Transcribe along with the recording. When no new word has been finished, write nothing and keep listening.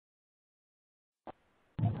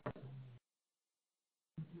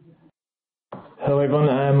Hello everyone,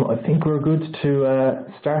 I think we're good to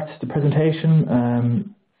start the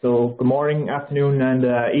presentation. So good morning, afternoon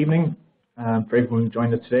and evening for everyone who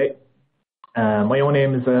joined us today. My own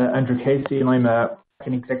name is Andrew Casey and I'm a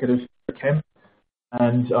marketing executive for KEMP,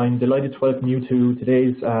 and I'm delighted to welcome you to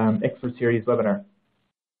today's Expert Series webinar.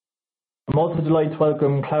 I'm also delighted to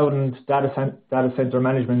welcome Cloud and Data Center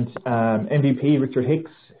Management MVP Richard Hicks,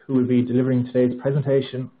 who will be delivering today's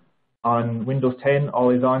presentation on Windows 10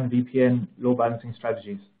 Always On VPN load balancing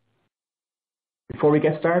strategies. Before we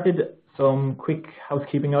get started, some quick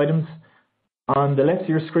housekeeping items. On the left of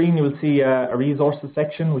your screen, you will see a resources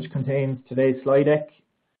section which contains today's slide deck,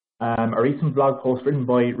 a recent blog post written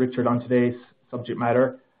by Richard on today's subject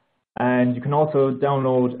matter, and you can also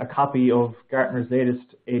download a copy of Gartner's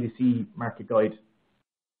latest ADC market guide.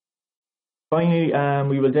 Finally,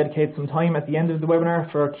 we will dedicate some time at the end of the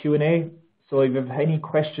webinar for Q&A. So if you have any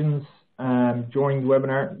questions during the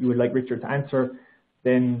webinar you would like Richard to answer,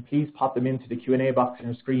 then please pop them into the Q&A box on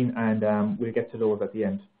your screen and we'll get to those at the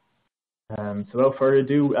end. So without further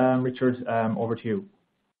ado, Richard, over to you.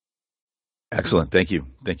 Excellent. Thank you.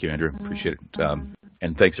 Thank you, Andrew. Appreciate it.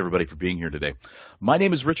 And thanks, everybody, for being here today. My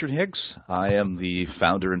name is Richard Hicks. I am the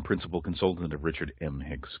founder and principal consultant of Richard M.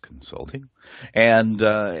 Hicks Consulting. And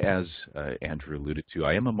as Andrew alluded to,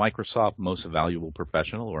 I am a Microsoft Most Valuable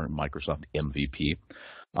Professional, or Microsoft MVP.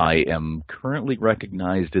 I am currently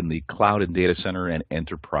recognized in the Cloud and Data Center and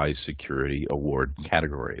Enterprise Security Award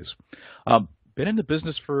categories. Been in the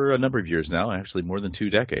business for a number of years now, actually more than 2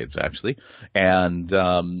 decades, actually. And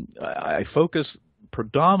I focus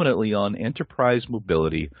predominantly on enterprise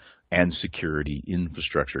mobility and security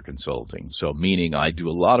infrastructure consulting. So meaning I do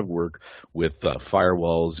a lot of work with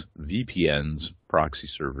firewalls, VPNs, proxy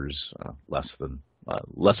servers, less of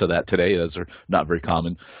that today, those are not very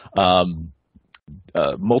common.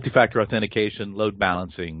 Multi-factor authentication, load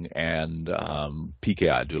balancing, and PKI.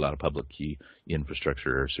 I do a lot of public key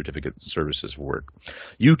infrastructure certificate services work.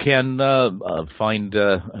 You can find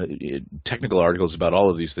technical articles about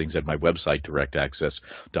all of these things at my website,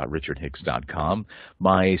 directaccess.richardhicks.com.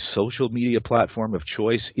 My social media platform of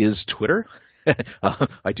choice is Twitter.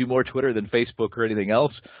 I do more Twitter than Facebook or anything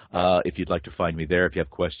else. If you'd like to find me there, if you have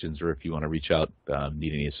questions or if you want to reach out,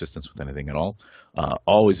 need any assistance with anything at all,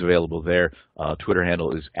 always available there. Twitter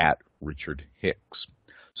handle is @RichardHicks.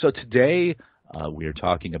 So today we are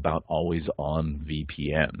talking about Always On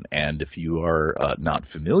VPN. And if you are not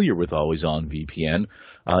familiar with Always On VPN,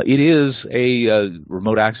 it is a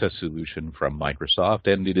remote access solution from Microsoft,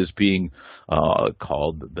 and it is being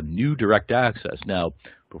called the new DirectAccess. Now,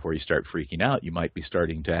 before you start freaking out, you might be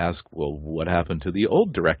starting to ask, well, what happened to the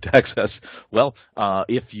old DirectAccess? Well,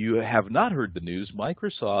 if you have not heard the news,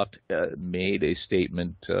 Microsoft made a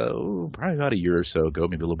statement probably about a year or so ago,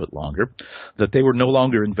 maybe a little bit longer, that they were no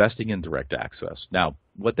longer investing in DirectAccess. Now,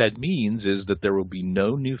 what that means is that there will be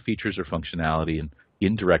no new features or functionality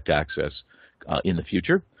in DirectAccess in the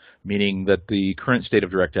future, meaning that the current state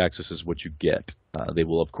of DirectAccess is what you get. They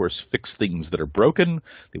will, of course, fix things that are broken.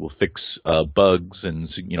 They will fix bugs and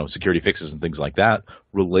security fixes and things like that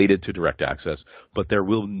related to DirectAccess. But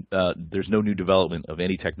there's no new development of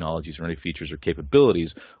any technologies or any features or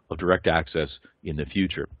capabilities of DirectAccess in the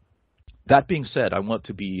future. That being said, I want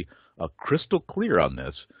to be crystal clear on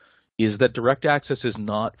this, is that DirectAccess is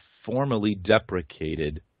not formally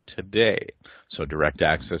deprecated today. So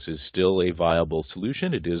DirectAccess is still a viable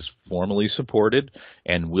solution. It is formally supported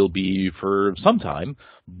and will be for some time,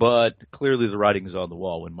 but clearly the writing is on the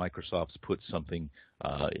wall when Microsoft's put something,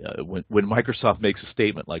 when Microsoft makes a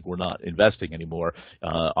statement like we're not investing anymore,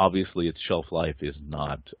 obviously its shelf life is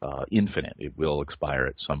not infinite. It will expire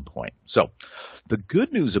at some point. So the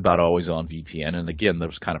good news about Always On VPN, and again,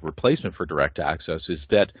 there's kind of replacement for DirectAccess, is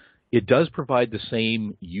that it does provide the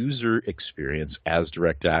same user experience as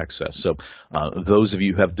DirectAccess. So those of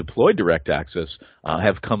you who have deployed DirectAccess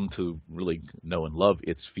have come to really know and love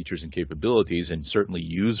its features and capabilities, and certainly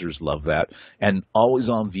users love that. And Always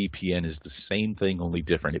On VPN is the same thing, only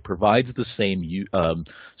different. It provides the same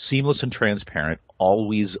seamless and transparent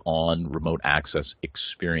always on remote access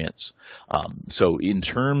experience. So in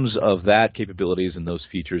terms of that capabilities and those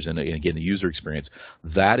features and again the user experience,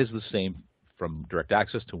 that is the same from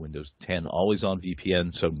DirectAccess to Windows 10 Always On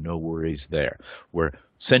VPN, so no worries there. Where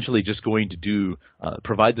essentially just going to do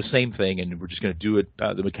provide the same thing, and we're just going to do it.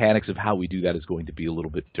 The mechanics of how we do that is going to be a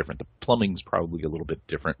little bit different. The plumbing's probably a little bit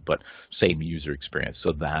different, but same user experience,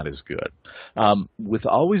 so that is good. With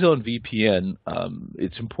Always On VPN,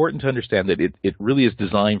 it's important to understand that it really is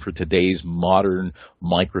designed for today's modern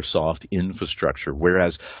Microsoft infrastructure,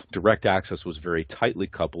 whereas DirectAccess was very tightly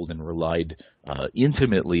coupled and relied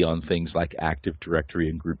intimately on things like Active Directory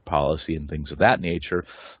and group policy and things of that nature.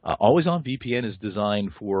 Always On VPN is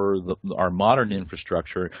designed for our modern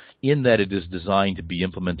infrastructure in that it is designed to be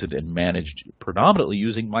implemented and managed predominantly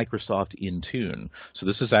using Microsoft Intune. So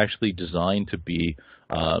this is actually designed to be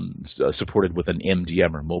supported with an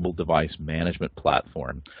MDM, or mobile device management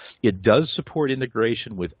platform. It does support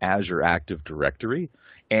integration with Azure Active Directory,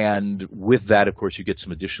 and with that, of course, you get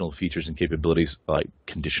some additional features and capabilities like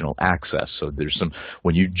conditional access. So there's some,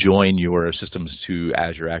 when you join your systems to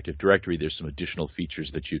Azure Active Directory, there's some additional features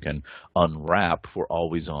that you can unwrap for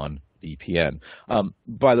Always On VPN.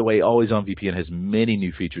 By the way, Always On VPN has many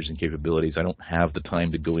new features and capabilities. I don't have the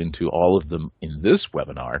time to go into all of them in this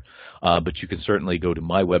webinar, but you can certainly go to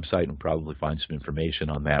my website and probably find some information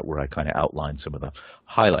on that where I kind of outline some of the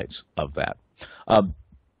highlights of that.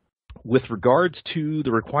 With regards to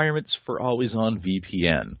the requirements for Always On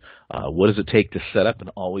VPN, what does it take to set up an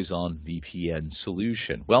Always On VPN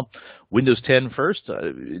solution? Well, Windows 10 first.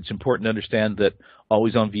 It's important to understand that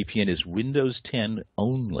Always On VPN is Windows 10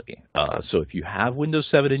 only. So if you have Windows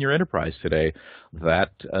 7 in your enterprise today,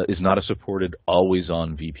 that is not a supported Always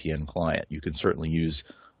On VPN client. You can certainly use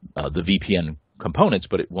the VPN components,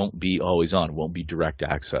 but it won't be always on. It won't be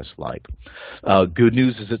DirectAccess like. Good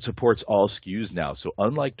news is it supports all SKUs now. So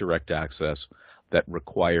unlike DirectAccess that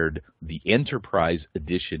required the Enterprise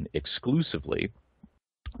Edition exclusively,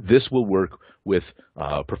 this will work with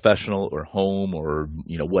professional or home or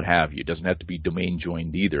what have you. It doesn't have to be domain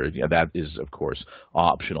joined either. That is, of course,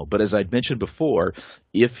 optional. But as I'd mentioned before,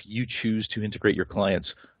 if you choose to integrate your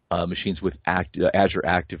clients' machines with Azure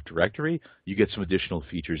Active Directory, you get some additional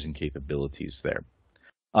features and capabilities there.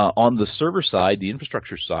 On the server side, the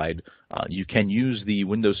infrastructure side, you can use the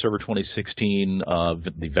Windows Server 2016,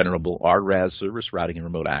 the venerable RRAS service, routing and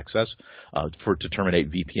remote access, to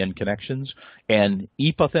terminate VPN connections. And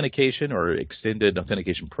EAP authentication, or Extended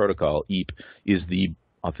Authentication Protocol, EAP, is the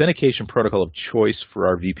authentication protocol of choice for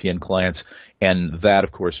our VPN clients, and that,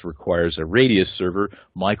 of course, requires a Radius server.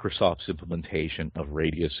 Microsoft's implementation of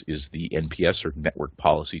Radius is the NPS, or Network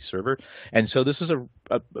Policy Server, and so this is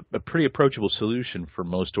a pretty approachable solution for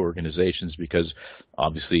most organizations because,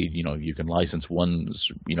 obviously, you can license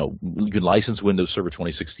you can license Windows Server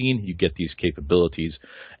 2016, you get these capabilities,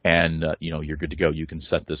 and you're good to go. You can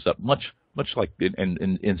set this up much like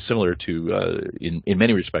and similar to in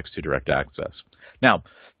many respects to DirectAccess. Now,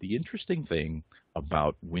 the interesting thing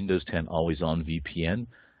about Windows 10 Always On VPN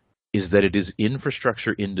is that it is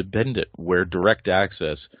infrastructure independent, where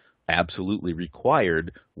DirectAccess absolutely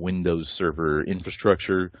required Windows Server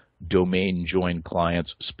infrastructure, domain joined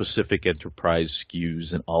clients, specific enterprise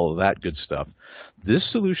SKUs, and all of that good stuff. This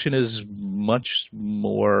solution is much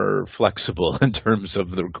more flexible in terms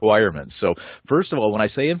of the requirements. So first of all, when I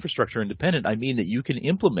say infrastructure independent, I mean that you can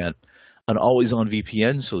implement an Always On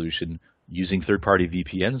VPN solution using third-party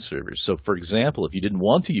VPN servers. So for example, if you didn't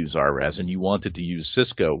want to use RRAS and you wanted to use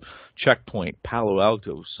Cisco, Checkpoint, Palo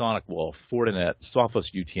Alto, SonicWall, Fortinet, Sophos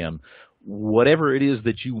UTM, whatever it is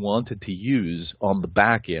that you wanted to use on the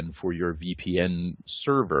back end for your VPN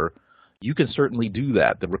server, you can certainly do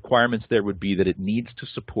that. The requirements there would be that it needs to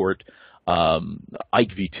support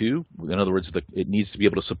IKEv2. In other words, it needs to be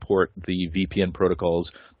able to support the VPN protocols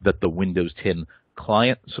that the Windows 10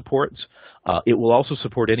 client supports. It will also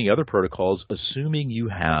support any other protocols, assuming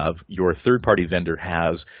your third-party vendor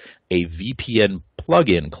has a VPN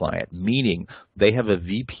plugin client, meaning they have a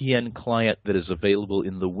VPN client that is available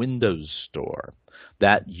in the Windows Store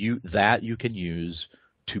that you can use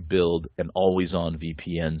to build an always-on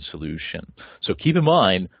VPN solution. So keep in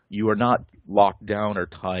mind, you are not locked down or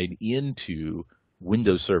tied into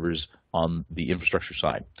Windows servers on the infrastructure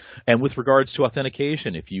side. And with regards to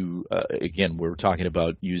authentication, if you, again, we're talking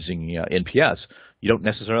about using NPS, you don't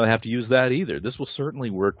necessarily have to use that either. This will certainly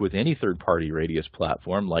work with any third-party Radius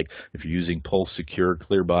platform, like if you're using Pulse Secure,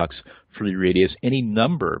 ClearBox, FreeRadius, any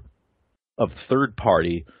number of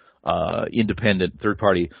third-party independent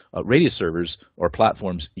third-party Radius servers or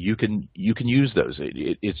platforms, you can use those.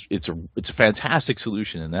 It's a fantastic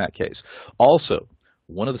solution in that case. Also,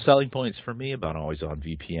 one of the selling points for me about Always On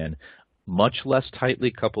VPN, much less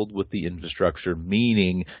tightly coupled with the infrastructure,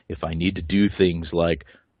 meaning if I need to do things like,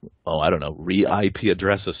 re-IP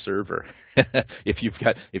address a server, if you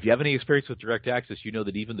have any experience with DirectAccess, you know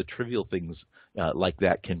that even the trivial things like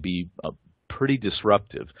that can be pretty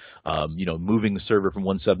disruptive. Moving the server from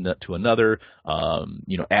one subnet to another,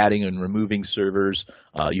 adding and removing servers.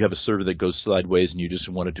 You have a server that goes sideways and you just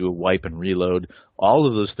want to do a wipe and reload. All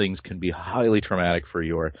of those things can be highly traumatic for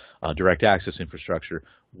your DirectAccess infrastructure.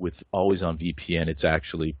 With Always On VPN, it's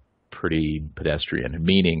actually pretty pedestrian,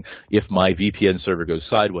 meaning if my VPN server goes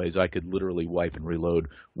sideways, I could literally wipe and reload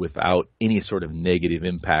without any sort of negative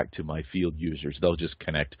impact to my field users. They'll just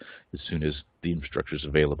connect as soon as the infrastructure is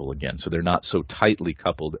available again. So they're not so tightly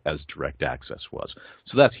coupled as DirectAccess was.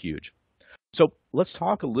 So that's huge. So let's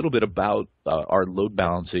talk a little bit about our load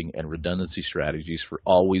balancing and redundancy strategies for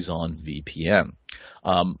Always On VPN.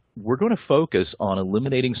 We're going to focus on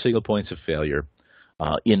eliminating single points of failure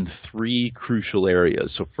in three crucial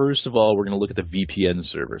areas. So first of all, we're going to look at the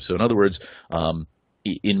VPN server. So in other words,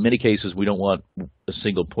 in many cases, we don't want a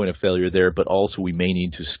single point of failure there, but also we may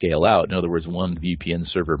need to scale out. In other words, one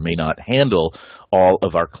VPN server may not handle all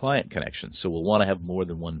of our client connections. So we'll want to have more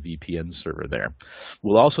than one VPN server there.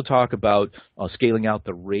 We'll also talk about scaling out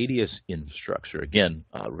the radius infrastructure. Again,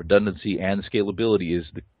 redundancy and scalability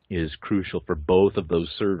is crucial for both of those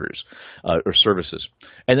servers or services.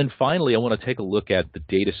 And then finally, I want to take a look at the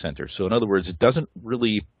data center. So in other words, it doesn't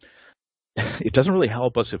really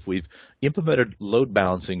help us if we've implemented load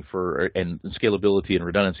balancing and scalability and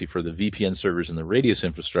redundancy for the VPN servers and the radius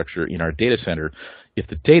infrastructure in our data center. If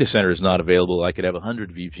the data center is not available, I could have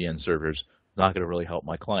 100 VPN servers. Not going to really help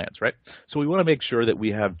my clients, right? So we want to make sure that we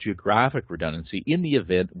have geographic redundancy in the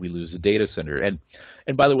event we lose a data center.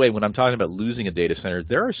 And by the way, when I'm talking about losing a data center,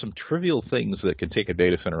 there are some trivial things that can take a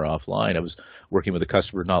data center offline. I was working with a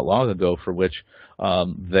customer not long ago for which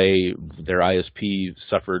their ISP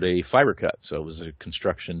suffered a fiber cut. So it was a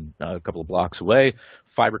construction a couple of blocks away,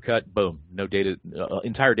 fiber cut, boom, no data,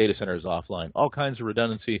 entire data center is offline. All kinds of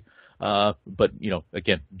redundancy. But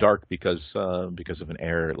again, dark because of an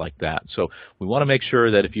error like that. So we want to make sure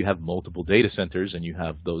that if you have multiple data centers and you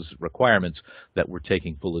have those requirements, that we're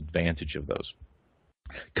taking full advantage of those.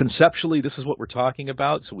 Conceptually, this is what we're talking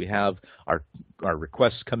about. So we have our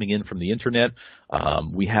requests coming in from the internet.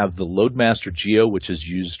 We have the LoadMaster GEO, which is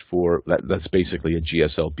used for, that's basically a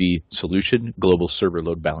GSLB solution, Global Server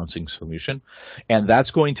Load Balancing Solution. And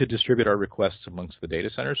that's going to distribute our requests amongst the data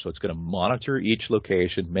centers. So it's going to monitor each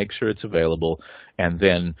location, make sure it's available, and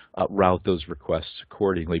then route those requests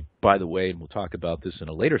accordingly. By the way, and we'll talk about this in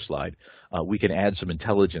a later slide, we can add some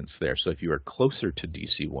intelligence there. So if you are closer to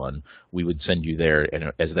DC1, we would send you there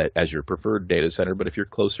as your preferred data center. But if you're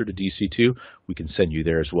closer to DC2, we can send you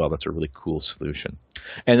there as well. That's a really cool solution.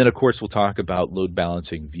 And then, of course, we'll talk about load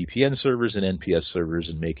balancing VPN servers and NPS servers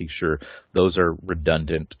and making sure those are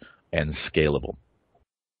redundant and scalable.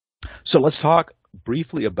 So let's talk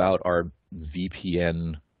briefly about our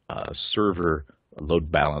VPN server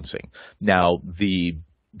load balancing. Now, the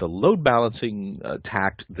load balancing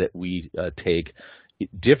tact that we take,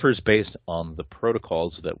 it differs based on the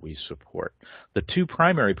protocols that we support. The two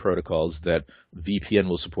primary protocols that VPN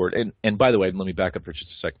will support, and by the way, let me back up for just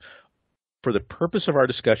a sec. For the purpose of our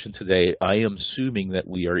discussion today, I am assuming that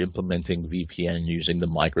we are implementing VPN using the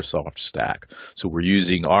Microsoft stack. So we're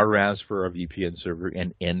using RAS for our VPN server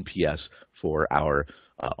and NPS for our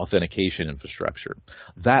authentication infrastructure.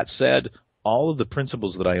 That said, all of the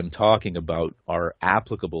principles that I am talking about are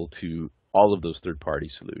applicable to all of those third-party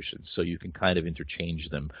solutions. So you can kind of interchange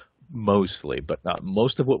them mostly, but not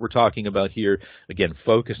most of what we're talking about here, again,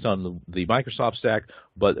 focused on the Microsoft stack,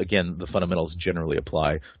 but again, the fundamentals generally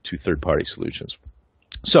apply to third-party solutions.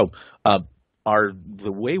 So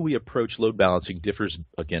the way we approach load balancing differs,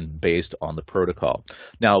 again, based on the protocol.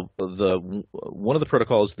 Now, one of the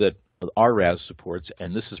protocols that RAS supports,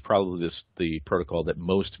 and this is probably the protocol that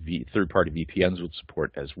most third-party VPNs would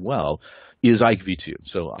support as well, is IKEv2.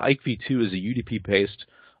 So IKEv2 is a UDP-based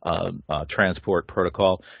transport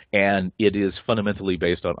protocol, and it is fundamentally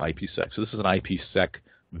based on IPsec. So this is an IPsec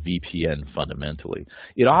VPN fundamentally.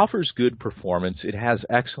 It offers good performance, it has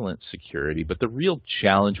excellent security, but the real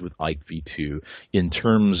challenge with IKEv2 in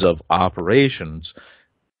terms of operations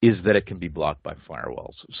is that it can be blocked by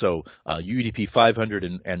firewalls. So UDP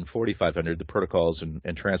 500 and 4500, the protocols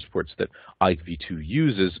and transports that IKEv2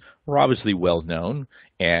 uses, are obviously well known,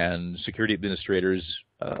 and security administrators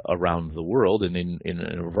around the world and in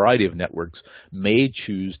a variety of networks may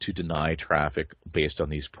choose to deny traffic based on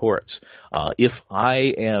these ports. If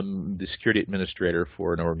I am the security administrator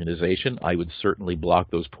for an organization, I would certainly block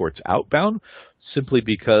those ports outbound simply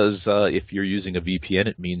because if you're using a VPN,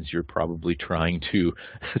 it means you're probably trying to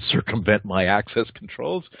circumvent my access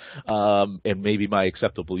controls and maybe my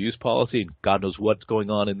acceptable use policy, and God knows what's going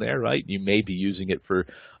on in there, right? You may be using it for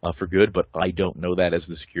good, but I don't know that as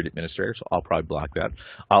the security administrator, so I'll probably block that.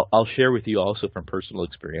 I'll share with you also from personal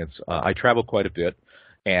experience. I travel quite a bit.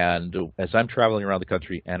 And as I'm traveling around the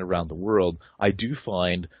country and around the world, I do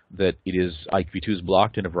find that IKV2 is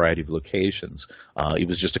blocked in a variety of locations. It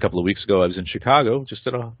was just a couple of weeks ago, I was in Chicago, just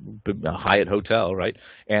at a Hyatt hotel, right?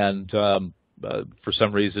 And for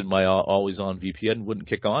some reason, my Always On VPN wouldn't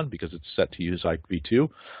kick on because it's set to use IKV2.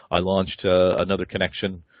 I launched another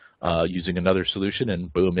connection using another solution,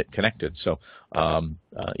 and boom, it connected. So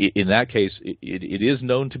in that case, it is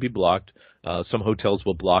known to be blocked. Some hotels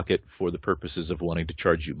will block it for the purposes of wanting to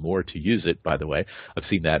charge you more to use it, by the way. I've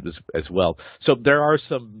seen that as well. So there are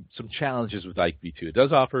some challenges with IKV2. It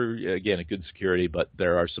does offer, again, a good security, but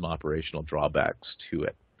there are some operational drawbacks to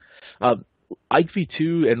it.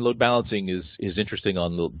 IKV2 and load balancing is interesting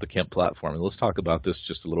on the KEMP platform, and let's talk about this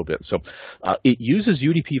just a little bit. So it uses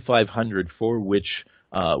UDP 500, for which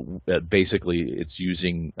basically it's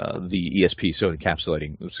using the ESP, so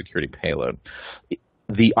encapsulating the security payload.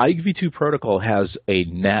 The IKV2 protocol has a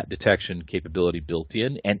NAT detection capability built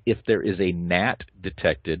in, and if there is a NAT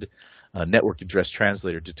detected, network address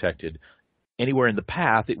translator detected, anywhere in the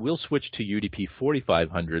path, it will switch to UDP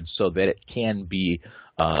 4500 so that it can be,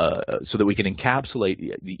 so that we can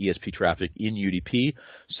encapsulate the ESP traffic in UDP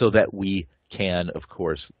so that we can, of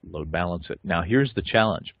course, load balance it. Now, here's the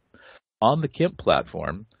challenge. On the KEMP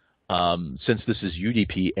platform, since this is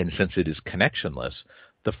UDP and since it is connectionless,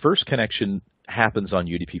 the first connection happens on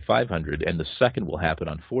UDP 500 and the second will happen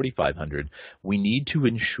on 4500. We need to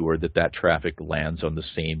ensure that that traffic lands on the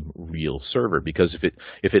same real server, because if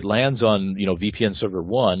it lands on VPN server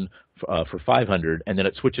 1 for 500 and then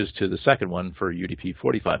it switches to the second one for UDP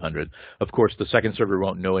 4500, of course the second server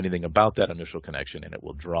won't know anything about that initial connection and it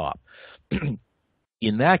will drop.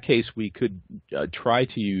 In that case, we could try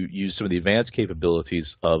to use some of the advanced capabilities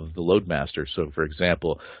of the LoadMaster. So, for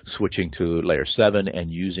example, switching to layer 7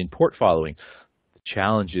 and using port following. The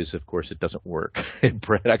challenge is, of course, it doesn't work. It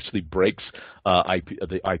actually breaks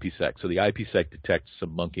the IPsec. So the IPsec detects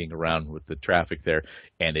some monkeying around with the traffic there,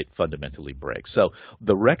 and it fundamentally breaks. So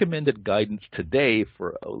the recommended guidance today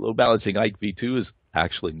for load balancing IKV2 is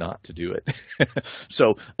actually not to do it.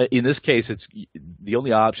 So in this case, it's the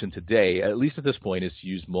only option today, at least at this point, is to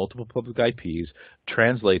use multiple public IPs,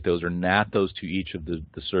 translate those or NAT those to each of the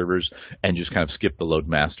servers, and just kind of skip the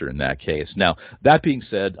LoadMaster in that case. Now, that being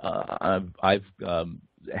said, I've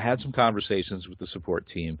had some conversations with the support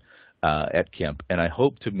team at KEMP, and I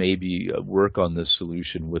hope to maybe work on this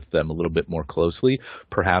solution with them a little bit more closely.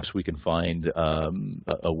 Perhaps we can find a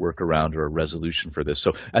workaround or a resolution for this.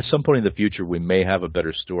 So at some point in the future, we may have a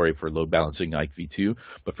better story for load balancing IKV2,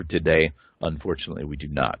 but for today, unfortunately, we do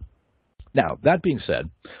not. Now, that being said,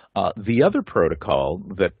 the other protocol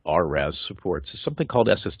that RRAS supports is something called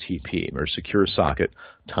SSTP, or Secure Socket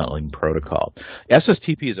Tunneling Protocol.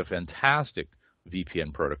 SSTP is a fantastic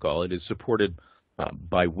VPN protocol. It is supported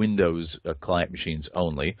by Windows client machines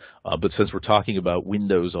only, but since we're talking about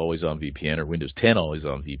Windows Always On VPN or Windows 10 Always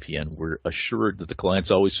On VPN, we're assured that the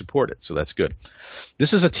clients always support it, so that's good.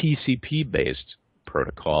 This is a TCP-based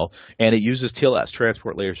protocol, and it uses TLS,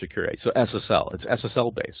 Transport Layer Security, so SSL. It's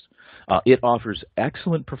SSL-based. It offers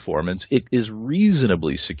excellent performance. It is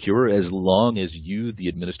reasonably secure as long as you, the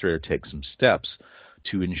administrator, take some steps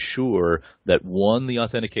to ensure that, one, the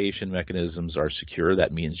authentication mechanisms are secure.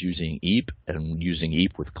 That means using EAP, and using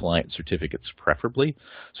EAP with client certificates preferably.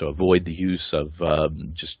 So avoid the use of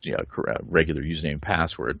just regular username and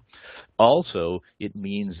password. Also, it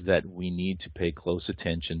means that we need to pay close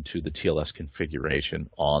attention to the TLS configuration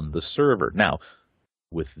on the server. Now,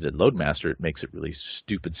 with the LoadMaster, it makes it really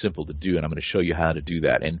stupid simple to do, and I'm going to show you how to do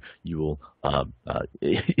that. And you will,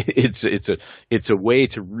 it's a way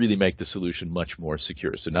to really make the solution much more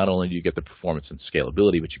secure. So not only do you get the performance and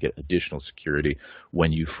scalability, but you get additional security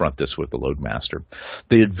when you front this with the LoadMaster.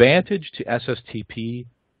 The advantage to SSTP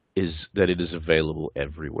is that it is available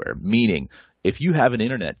everywhere. Meaning, if you have an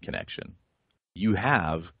internet connection, you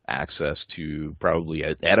have access to probably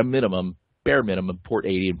at a minimum, bare minimum, port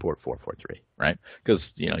 80 and port 443, right? Because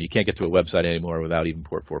you can't get to a website anymore without even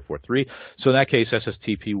port 443. So in that case,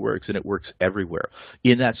 SSTP works, and it works everywhere.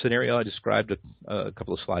 In that scenario I described a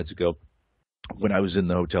couple of slides ago, when I was in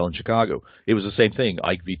the hotel in Chicago, it was the same thing.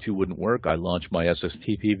 IKV2 wouldn't work. I launched my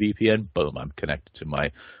SSTP VPN. Boom, I'm connected to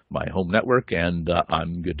my home network, and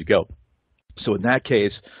I'm good to go. So in that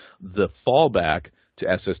case, the fallback to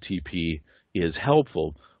SSTP is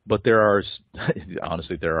helpful, but there are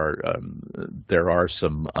honestly there are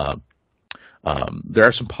some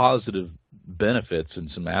positive benefits and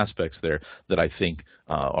some aspects there that I think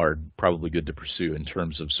are probably good to pursue in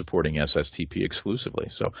terms of supporting SSTP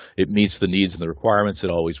exclusively. So it meets the needs and the requirements. It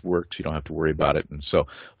always works. You don't have to worry about it. And so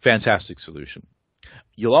fantastic solution.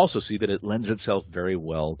 You'll also see that it lends itself very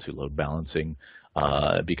well to load balancing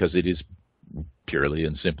because it is purely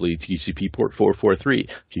and simply TCP port 443.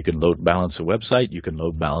 If you can load balance a website, you can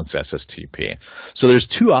load balance SSTP. So there's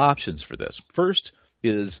two options for this. First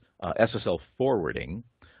is SSL forwarding.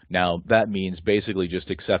 Now, that means basically just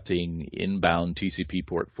accepting inbound TCP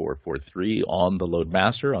port 443 on the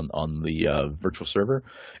LoadMaster, on the virtual server,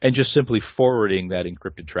 and just simply forwarding that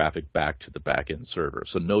encrypted traffic back to the backend server.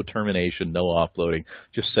 So no termination, no offloading,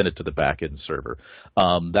 just send it to the backend server.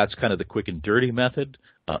 That's kind of the quick and dirty method.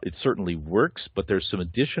 It certainly works, but there's some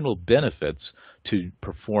additional benefits to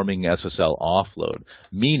performing SSL offload,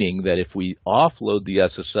 meaning that if we offload the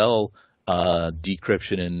SSL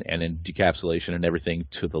decryption and decapsulation and everything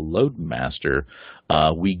to the LoadMaster,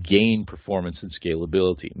 we gain performance and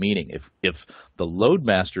scalability. Meaning, if the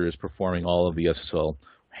LoadMaster is performing all of the SSL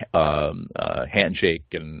handshake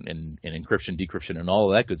and encryption, decryption, and all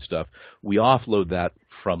of that good stuff, we offload that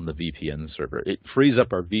from the VPN server. It frees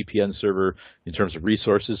up our VPN server in terms of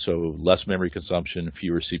resources, so less memory consumption,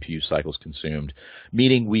 fewer CPU cycles consumed,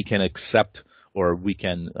 meaning we can accept or we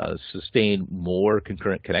can sustain more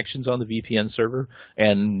concurrent connections on the VPN server,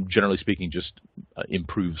 and generally speaking, just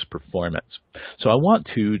improves performance. So I want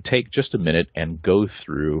to take just a minute and go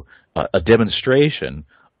through a demonstration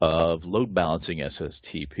of load balancing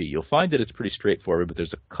SSTP. You'll find that it's pretty straightforward, but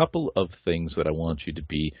there's a couple of things that I want you to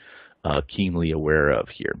be keenly aware of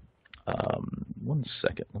here. One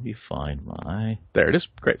second, let me find there it is,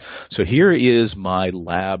 great. So here is my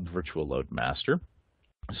lab virtual LoadMaster.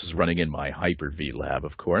 This is running in my Hyper-V lab,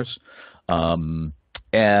 of course. In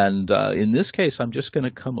this case, I'm just going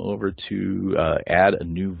to come over to add a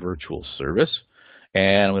new virtual service.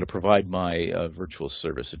 And I'm going to provide my virtual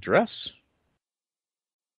service address.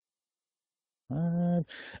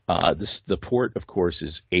 The port, of course,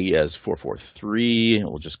 is AS443. And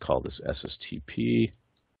we'll just call this SSTP.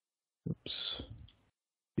 Oops.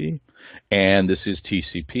 And this is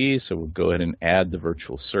TCP, so we'll go ahead and add the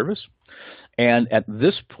virtual service. And at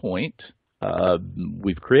this point,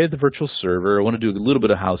 we've created the virtual server. I want to do a little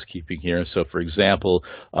bit of housekeeping here. So, for example,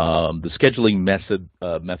 the scheduling method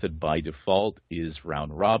by default is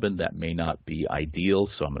round robin. That may not be ideal,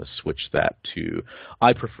 so I'm going to switch that to.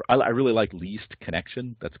 I really like least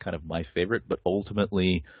connection. That's kind of my favorite. But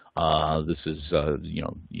ultimately, this is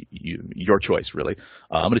your choice, really.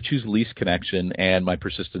 I'm going to choose least connection, and my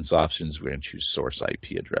persistence options, we're going to choose source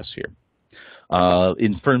IP address here.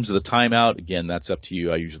 In terms of the timeout, again, that's up to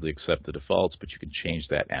you. I usually accept the defaults, but you can change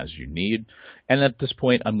that as you need. And at this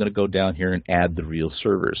point, I'm going to go down here and add the real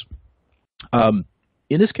servers. In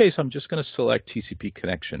this case, I'm just going to select TCP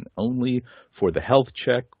connection only. For the health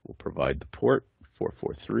check, we'll provide the port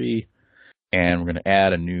 443, and we're going to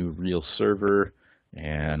add a new real server.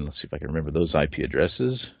 And let's see if I can remember those IP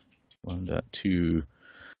addresses.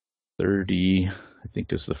 1.230, I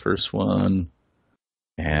think is the first one.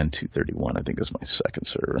 And 231, I think, is my second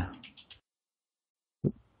server.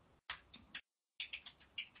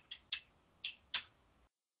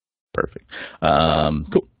 Perfect.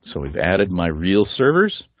 Cool. So we've added my real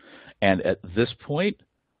servers, and at this point,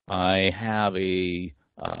 I have a.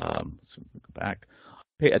 Let's go back.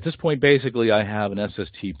 Okay, at this point, basically, I have an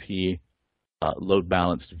SSTP load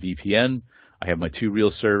balanced VPN. I have my two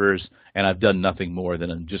real servers, and I've done nothing more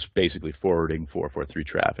than I'm just basically forwarding 443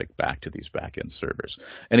 traffic back to these backend servers.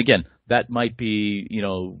 And again, that might be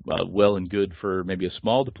well and good for maybe a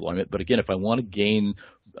small deployment, but again, if I want to gain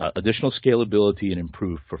additional scalability and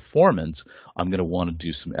improve performance, I'm going to want to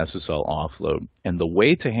do some SSL offload. And the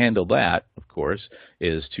way to handle that, of course,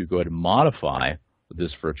 is to go ahead and modify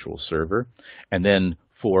this virtual server, and then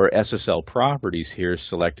for SSL properties here,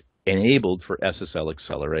 select enabled for SSL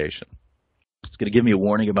acceleration. It's going to give me a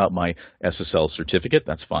warning about my SSL certificate.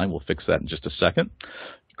 That's fine. We'll fix that in just a second.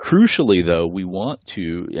 Crucially, though, we want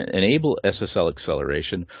to enable SSL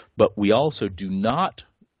acceleration, but we also do not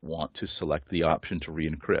want to select the option to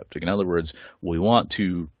re-encrypt. In other words, we want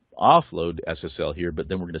to offload SSL here, but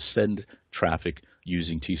then we're going to send traffic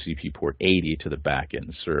using TCP port 80 to the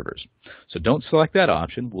backend servers. So don't select that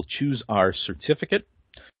option. We'll choose our certificate.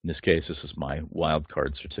 In this case, this is my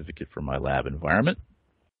wildcard certificate for my lab environment.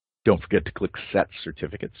 Don't forget to click Set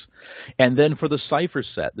Certificates. And then for the cipher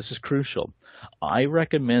set, this is crucial. I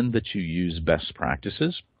recommend that you use best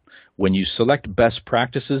practices, When you select best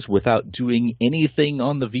practices without doing anything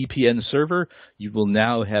on the VPN server, you will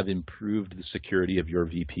now have improved the security of your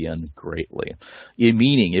VPN greatly.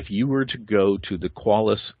 Meaning, if you were to go to the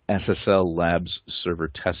Qualys SSL Labs server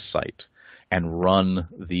test site and run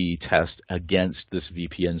the test against this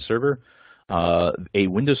VPN server, a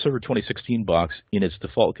Windows Server 2016 box in its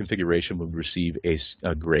default configuration would receive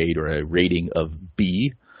a grade or a rating of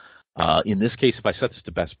B. In this case, if I set this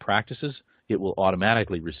to best practices, it will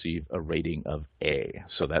automatically receive a rating of A.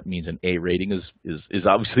 So that means an A rating is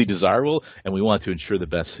obviously desirable, and we want to ensure the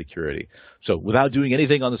best security. So without doing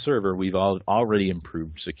anything on the server, we've already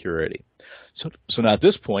improved security. So now at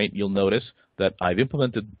this point, you'll notice that I've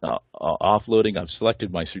implemented offloading. I've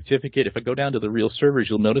selected my certificate. If I go down to the real servers,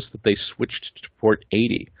 you'll notice that they switched to port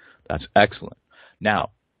 80. That's excellent. Now,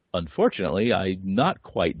 unfortunately, I'm not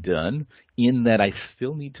quite done in that I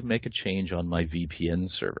still need to make a change on my VPN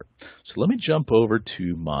server. So let me jump over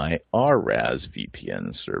to my RAS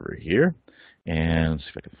VPN server here and see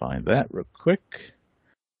if I can find that real quick.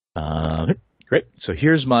 Great. So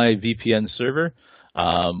here's my VPN server.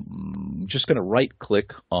 I'm just going to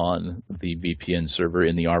right-click on the VPN server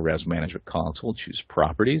in the RAS Management Console, choose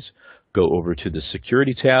Properties, go over to the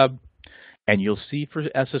Security tab, and you'll see for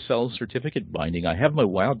SSL certificate binding, I have my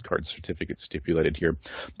wildcard certificate stipulated here,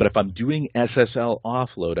 but if I'm doing SSL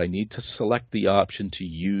offload, I need to select the option to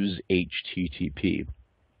use HTTP,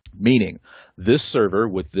 meaning this server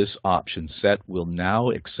with this option set will now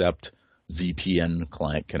accept VPN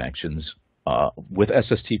client connections with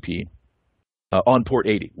SSTP on port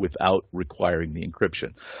 80 without requiring the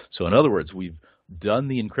encryption. So in other words, we've done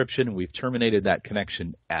the encryption and we've terminated that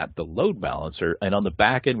connection at the load balancer, and on the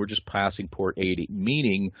back end we're just passing port 80,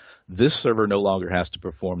 meaning this server no longer has to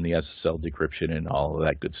perform the SSL decryption and all of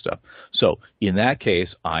that good stuff. So in that case,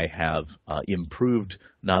 I have improved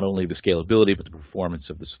not only the scalability but the performance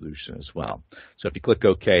of the solution as well. So if you click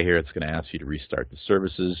OK here, it's going to ask you to restart the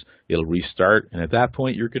services. It'll restart, and at that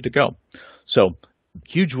point you're good to go. So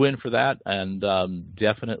huge win for that, and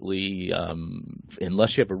definitely,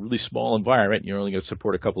 unless you have a really small environment and you're only going to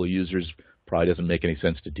support a couple of users, probably doesn't make any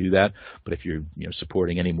sense to do that. But if you're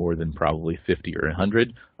supporting any more than probably 50 or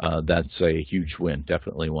 100, that's a huge win.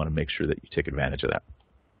 Definitely want to make sure that you take advantage of that.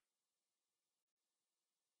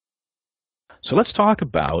 So let's talk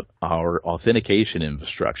about our authentication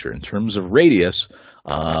infrastructure. In terms of Radius,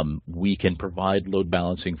 we can provide load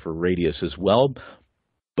balancing for Radius as well.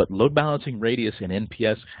 But load balancing Radius in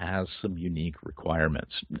NPS has some unique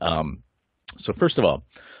requirements. So first of all,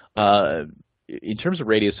 in terms of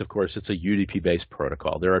Radius, of course, it's a UDP-based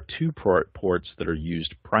protocol. There are two ports that are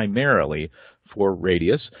used primarily for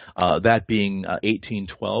Radius, that being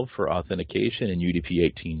 1812 for authentication and UDP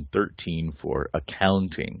 1813 for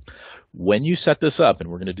accounting. When you set this up, and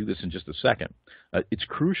we're going to do this in just a second, it's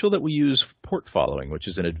crucial that we use port following, which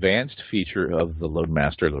is an advanced feature of the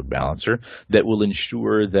LoadMaster load balancer that will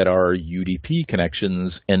ensure that our UDP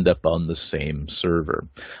connections end up on the same server.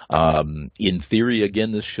 In theory,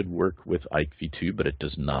 again, this should work with IKE v2, but it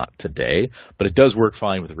does not today. But it does work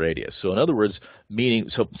fine with Radius. So in other words,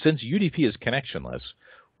 since UDP is connectionless,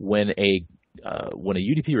 when a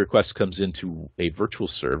UDP request comes into a virtual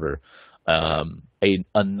server,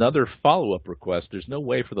 another follow-up request, there's no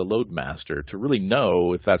way for the LoadMaster to really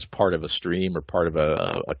know if that's part of a stream or part of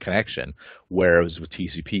a connection, whereas with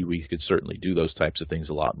TCP we could certainly do those types of things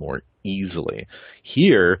a lot more easily.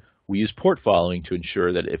 Here we use port following to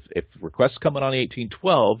ensure that if requests come in on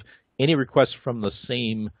 1812, any requests from the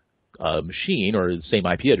same machine, or the same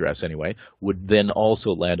IP address anyway, would then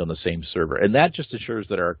also land on the same server. And that just ensures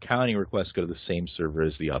that our accounting requests go to the same server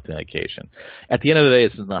as the authentication. At the end of the day,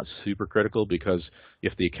 this is not super critical, because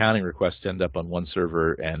if the accounting requests end up on one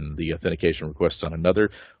server and the authentication requests on another,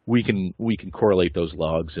 we can correlate those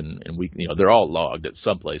logs, and they're all logged at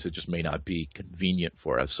some place. It just may not be convenient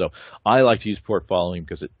for us. So I like to use port following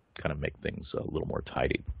because it kind of makes things a little more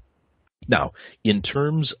tidy. Now, in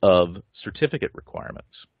terms of certificate requirements,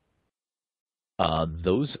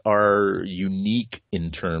 those are unique in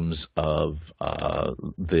terms of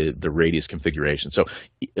the Radius configuration. So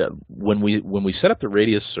when we set up the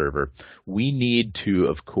Radius server, we need to,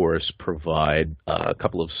 of course, provide a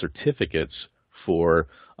couple of certificates or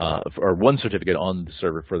one certificate on the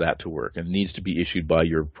server for that to work, and it needs to be issued by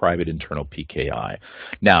your private internal PKI.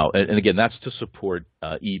 Now, and again, that's to support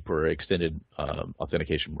EAP or extended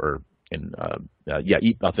authentication, or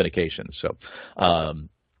EAP authentication. So.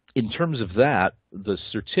 In terms of that, the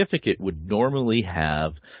certificate would normally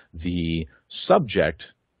have the subject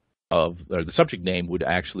name would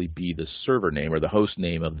actually be the server name or the host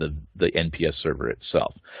name of the NPS server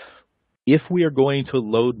itself. If we are going to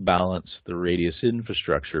load balance the Radius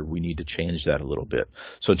infrastructure, we need to change that a little bit.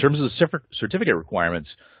 So in terms of the certificate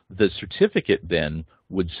requirements, the certificate then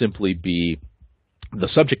would simply be, the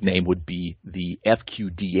subject name would be the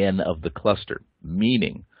FQDN of the cluster,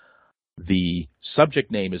 meaning the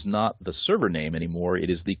subject name is not the server name anymore, it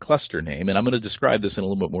is the cluster name. And I'm going to describe this in a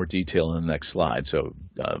little bit more detail in the next slide, so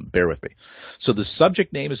bear with me. So the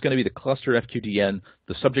subject name is going to be the cluster FQDN.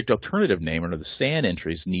 The subject alternative name, or the SAN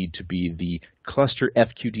entries, need to be the cluster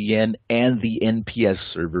FQDN and the NPS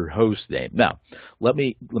server host name. Now, let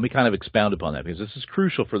me kind of expound upon that, because this is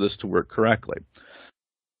crucial for this to work correctly.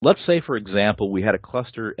 Let's say, for example, we had a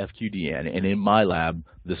cluster FQDN, and in my lab,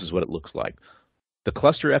 this is what it looks like. The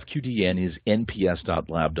cluster FQDN is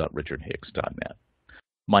nps.lab.richardhicks.net.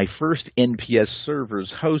 My first NPS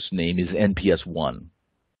server's host name is nps1.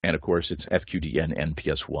 And of course, it's FQDN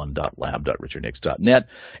nps1.lab.richardhicks.net.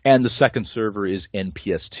 And the second server is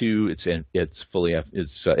nps2.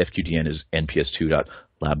 FQDN is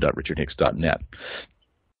nps2.lab.richardhicks.net.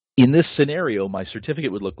 In this scenario, my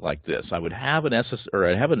certificate would look like this. I would have a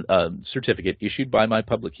certificate issued by my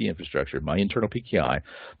public key infrastructure, my internal PKI.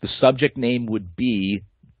 The subject name would be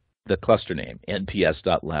the cluster name,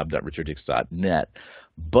 nps.lab.richardhicks.net.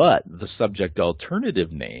 But the subject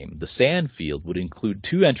alternative name, the SAN field, would include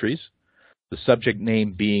two entries, the subject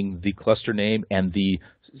name being the cluster name and the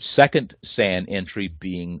second SAN entry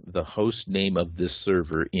being the host name of this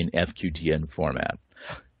server in FQDN format.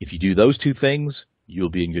 If you do those two things, you'll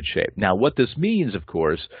be in good shape. Now, what this means, of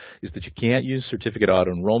course, is that you can't use certificate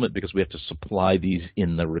auto-enrollment because we have to supply these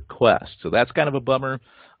in the request. So that's kind of a bummer,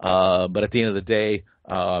 but at the end of the day,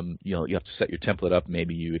 you have to set your template up.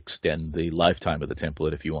 Maybe you extend the lifetime of the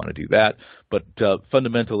template if you want to do that. But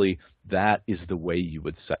fundamentally, that is the way you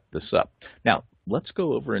would set this up. Now, let's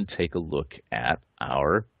go over and take a look at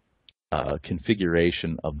our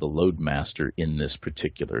configuration of the LoadMaster in this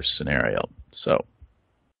particular scenario. So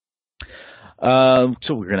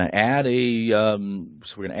we're going to add a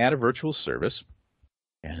virtual service,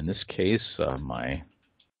 and in this case, my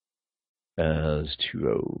is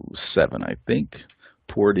 207, I think.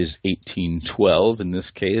 Port is 1812 in this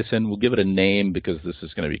case, and we'll give it a name because this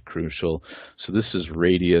is going to be crucial. So this is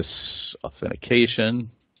Radius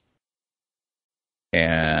Authentication,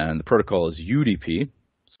 and the protocol is UDP.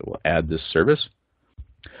 So we'll add this service.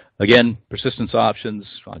 Again, persistence options,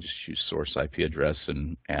 I'll just use source IP address,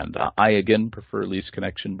 and I, again, prefer least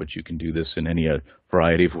connection, but you can do this in any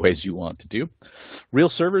variety of ways you want to do.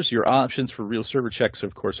 Real servers, your options for real server checks,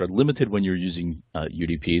 of course, are limited when you're using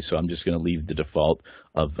UDP, so I'm just going to leave the default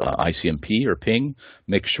of ICMP or ping.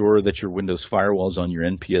 Make sure that your Windows firewalls on your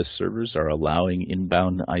NPS servers are allowing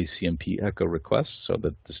inbound ICMP echo requests so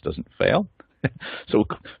that this doesn't fail. So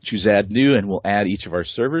we'll choose Add New, and we'll add each of our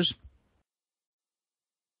servers.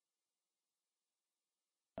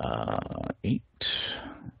 8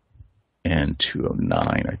 and 209,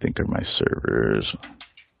 I think, are my servers.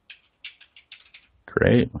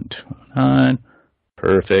 Great, 1209,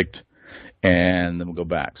 perfect. And then we'll go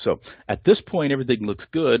back. So at this point, everything looks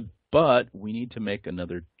good, but we need to make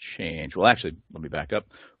another change. Well, actually, let me back up.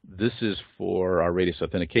 This is for our Radius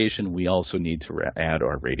authentication. We also need to add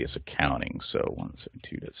our Radius accounting. So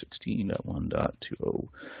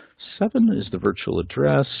 172.1.207 is the virtual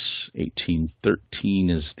address. 1813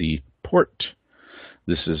 is the port.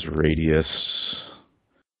 This is Radius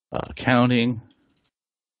accounting,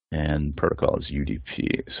 and protocol is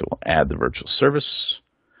UDP. So we'll add the virtual service.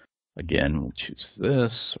 Again, we'll choose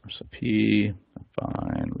this, source IP,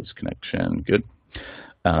 fine, lose connection, good.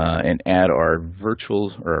 And add our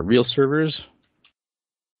virtual or our real servers.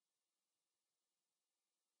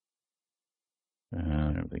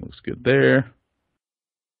 Everything looks good there.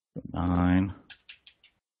 9.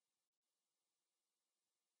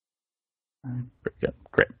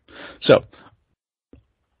 Great. So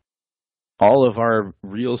all of our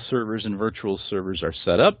real servers and virtual servers are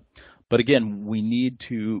set up. But again, we need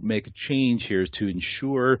to make a change here to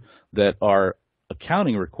ensure that our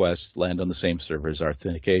accounting requests land on the same server as our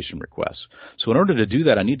authentication requests. So in order to do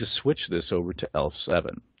that, I need to switch this over to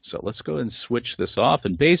L7. So let's go and switch this off.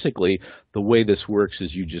 And basically, the way this works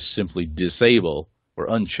is you just simply disable or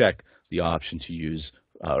uncheck the option to use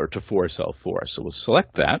or to force L4. So we'll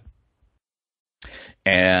select that.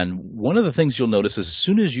 And one of the things you'll notice is as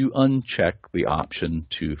soon as you uncheck the option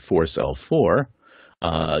to force L4,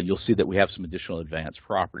 you'll see that we have some additional advanced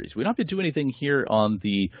properties. We don't have to do anything here on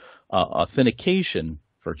the authentication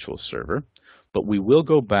virtual server, but we will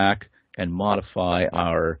go back and modify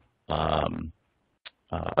our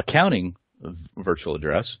accounting virtual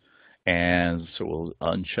address, And so we'll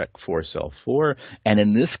uncheck force L4. And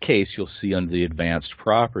in this case, you'll see under the advanced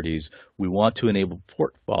properties, we want to enable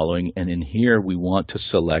port following. And in here, we want to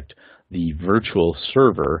select the virtual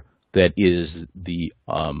server that is the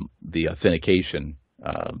authentication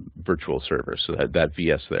virtual server. So that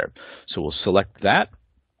VS there. So we'll select that.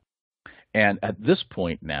 And at this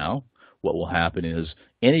point now, what will happen is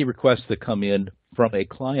any requests that come in from a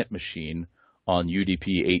client machine on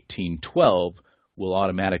UDP 1812 will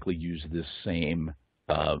automatically use this same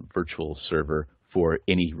virtual server for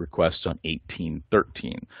any requests on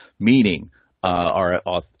 1813, meaning our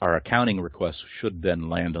accounting requests should then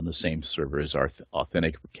land on the same server as our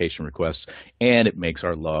authentication requests, and it makes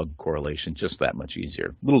our log correlation just that much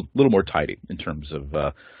easier, a little more tidy in terms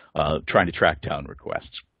of trying to track down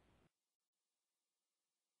requests.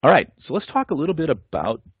 All right, so let's talk a little bit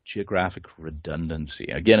about geographic redundancy.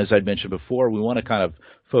 Again, as I'd mentioned before, we want to kind of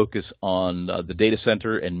focus on the data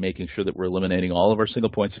center and making sure that we're eliminating all of our single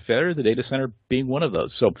points of failure, the data center being one of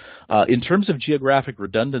those. So in terms of geographic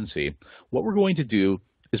redundancy, what we're going to do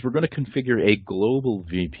is we're going to configure a global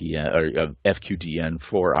VPN or FQDN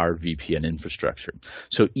for our VPN infrastructure.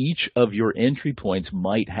 So each of your entry points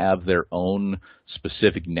might have their own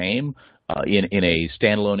specific name. In a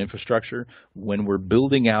standalone infrastructure. When we're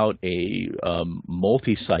building out a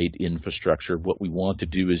multi-site infrastructure, what we want to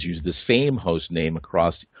do is use the same host name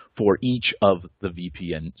across for each of the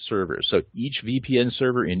VPN servers. So each VPN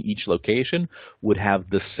server in each location would have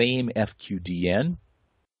the same FQDN.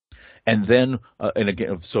 And then,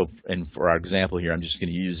 and for our example here, I'm just going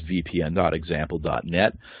to use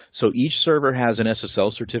vpn.example.net. So each server has an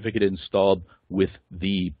SSL certificate installed with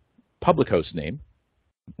the public host name.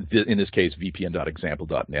 In this case,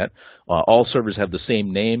 vpn.example.net. All servers have the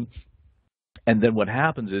same name. And then what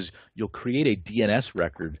happens is you'll create a DNS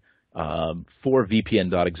record for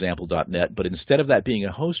vpn.example.net, but instead of that being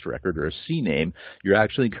a host record or a CNAME, you're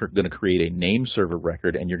actually going to create a name server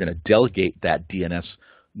record, and you're going to delegate that DNS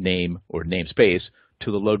name or namespace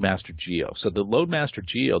to the LoadMaster GEO. So the LoadMaster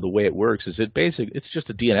GEO, the way it works is it's just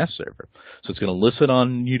a DNS server. So it's going to listen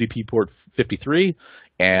on UDP port 53,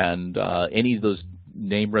 and any of those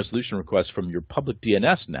name resolution requests from your public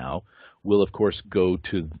DNS now will, of course, go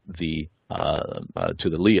to the LoadMaster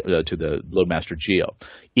GEO.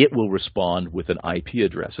 It will respond with an IP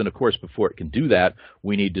address, and of course, before it can do that,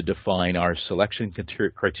 we need to define our selection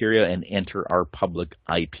criteria and enter our public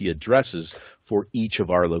IP addresses for each of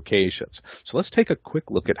our locations. So let's take a quick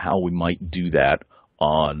look at how we might do that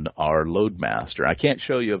on our LoadMaster. I can't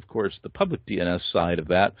show you, of course, the public DNS side of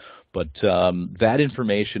that, but that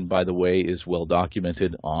information, by the way, is well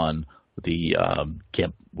documented on the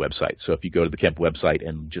KEMP website. So if you go to the KEMP website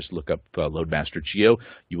and just look up LoadMaster GEO,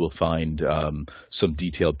 you will find some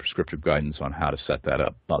detailed prescriptive guidance on how to set that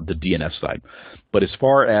up, the DNS side. But as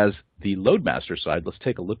far as the LoadMaster side, let's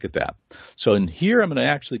take a look at that. So in here, I'm going to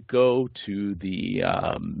actually go to the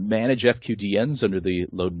Manage FQDNs under the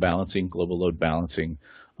load balancing, global load balancing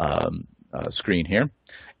screen here.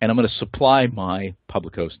 And I'm going to supply my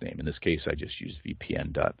public host name. In this case, I just use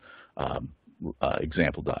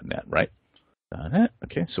vpn.example.net, right?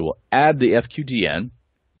 Okay, so we'll add the FQDN.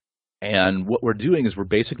 And what we're doing is we're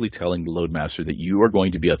basically telling the LoadMaster that you are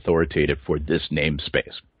going to be authoritative for this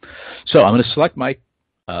namespace. So I'm going to select my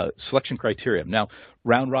selection criteria. Now,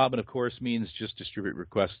 round robin, of course, means just distribute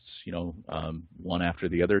requests, one after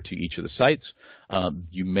the other to each of the sites.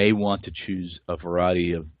 You may want to choose a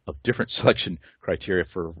variety of different selection criteria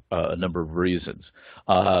for a number of reasons.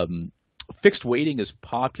 Fixed weighting is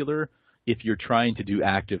popular if you're trying to do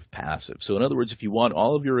active passive. So in other words, if you want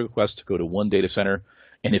all of your requests to go to one data center,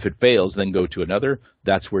 and if it fails, then go to another,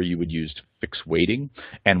 that's where you would use fixed weighting.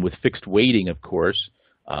 And with fixed weighting, of course,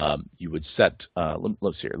 you would set,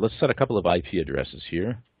 let's see here, let's set a couple of IP addresses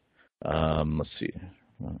here. Let's see,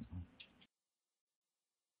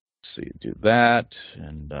 do that,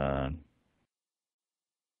 and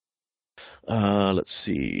let's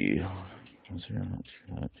see,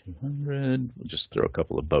 200, we'll just throw a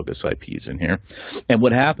couple of bogus IPs in here. And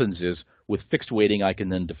what happens is, with fixed weighting, I can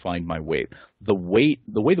then define my weight. The way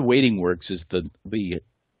the weighting works is the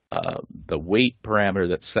weight parameter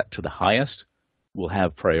that's set to the highest will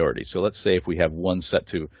have priority. So let's say if we have one set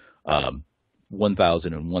to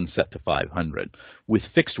 1,000 and one set to 500. With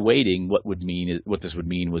fixed weighting, what this would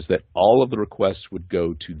mean was that all of the requests would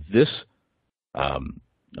go to this, or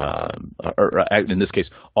in this case,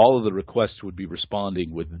 all of the requests would be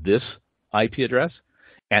responding with this IP address,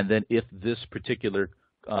 and then if this particular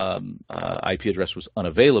IP address was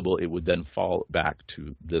unavailable, it would then fall back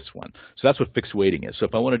to this one. So that's what fixed waiting is. So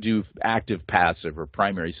if I want to do active, passive, or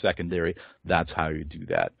primary, secondary, that's how you do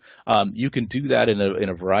that. You can do that in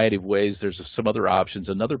a variety of ways. There's some other options.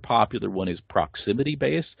 Another popular one is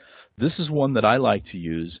proximity-based. This is one that I like to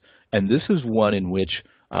use, and this is one in which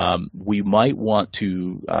we might want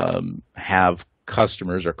to have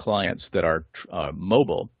customers or clients that are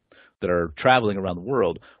mobile, that are traveling around the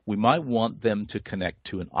world. We might want them to connect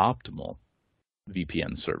to an optimal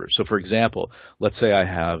VPN server. So for example, let's say I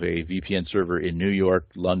have a VPN server in New York,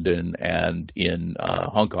 London, and in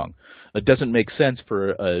Hong Kong. It doesn't make sense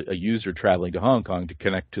for a user traveling to Hong Kong to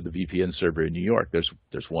connect to the VPN server in New York.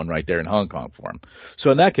 There's one right there in Hong Kong for them. So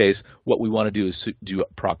in that case, what we want to do is do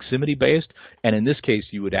proximity-based, and in this case,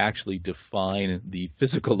 you would actually define the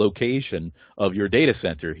physical location of your data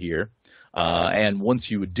center here. And once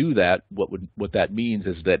you would do that, what that means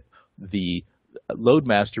is that the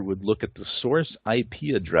LoadMaster would look at the source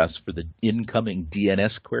IP address for the incoming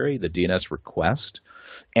DNS query, the DNS request,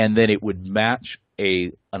 and then it would match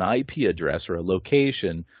an IP address or a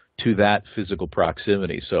location to that physical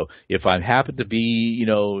proximity. So if I happen to be,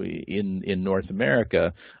 in North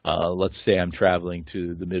America, let's say I'm traveling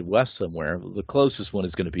to the Midwest somewhere, the closest one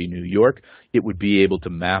is going to be New York. It would be able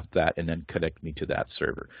to map that and then connect me to that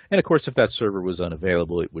server. And of course, if that server was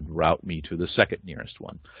unavailable, it would route me to the second nearest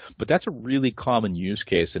one. But that's a really common use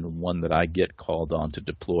case and one that I get called on to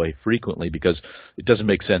deploy frequently, because it doesn't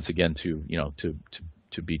make sense, again,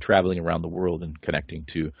 to be traveling around the world and connecting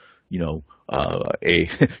to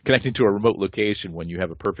connecting to a remote location when you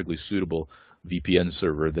have a perfectly suitable VPN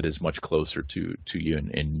server that is much closer to you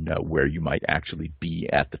and where you might actually be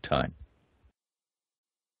at the time.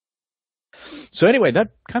 So anyway,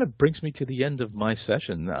 that kind of brings me to the end of my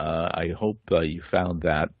session. I hope you found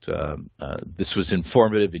that this was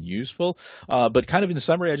informative and useful. But kind of in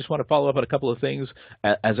summary, I just want to follow up on a couple of things.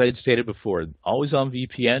 As I had stated before, Always On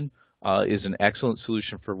VPN is an excellent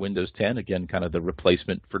solution for Windows 10. Again, kind of the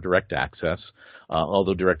replacement for DirectAccess.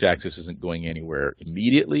 Although DirectAccess isn't going anywhere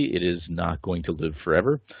immediately, it is not going to live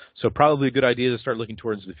forever. So probably a good idea to start looking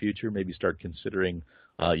towards the future, maybe start considering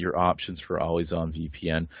your options for Always On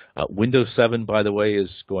VPN. Windows 7, by the way, is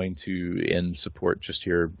going to end support just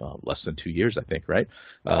here less than 2 years, I think, right?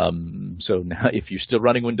 So now if you're still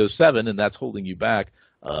running Windows 7 and that's holding you back,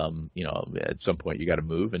 at some point you got to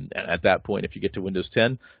move, and at that point, if you get to Windows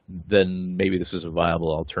 10, then maybe this is a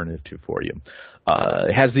viable alternative for you.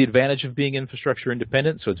 It has the advantage of being infrastructure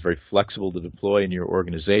independent, so it's very flexible to deploy in your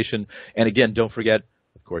organization. And again, don't forget,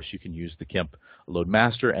 of course, you can use the KEMP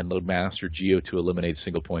LoadMaster and LoadMaster GEO to eliminate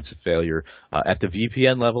single points of failure at the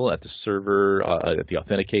VPN level, at the server, at the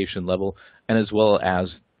authentication level, and as well as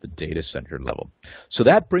the data center level. So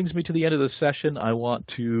that brings me to the end of the session. I want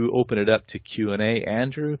to open it up to Q&A.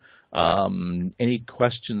 Andrew, any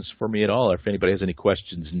questions for me at all? Or if anybody has any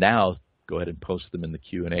questions now, go ahead and post them in the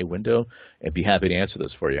Q&A window. I'd be happy to answer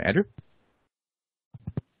those for you. Andrew?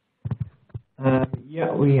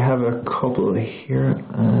 Yeah, we have a couple here.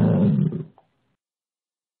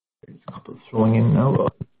 There's a couple throwing in now.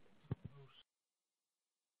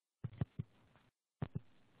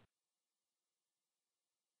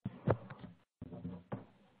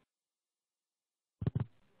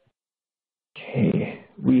 Okay,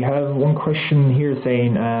 we have one question here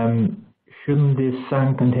saying, shouldn't this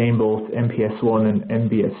SAN contain both MPS1 and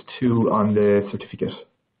MBS2 on the certificate?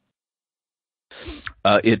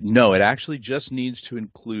 No, it actually just needs to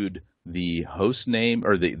include the host name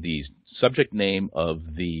or the subject name of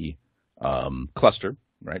the cluster,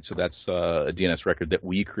 right? So that's a DNS record that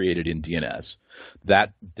we created in DNS.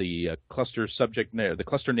 That the cluster subject name, the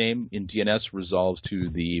cluster name in DNS resolves to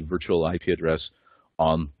the virtual IP address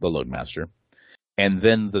on the LoadMaster. And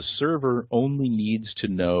then the server only needs to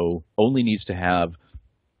have,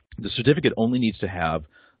 the certificate only needs to have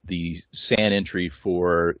the SAN entry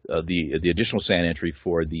for the additional SAN entry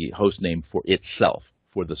for the host name for itself,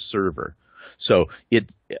 for the server. So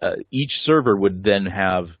each server would then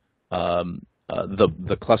have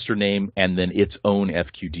the cluster name and then its own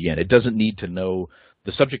FQDN. It doesn't need to know,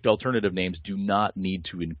 the subject alternative names do not need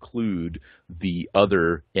to include the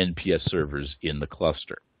other NPS servers in the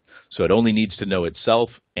cluster. So it only needs to know itself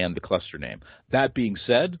and the cluster name. That being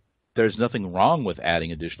said, there's nothing wrong with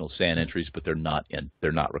adding additional SAN entries, but they're not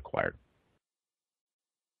required.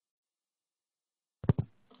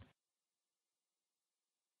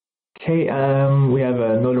 Okay, we have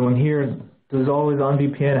another one here. Does Always On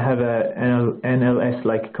VPN have a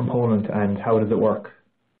NLS-like component, and how does it work?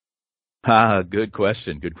 Good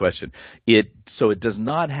question. Good question. So it does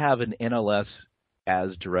not have an NLS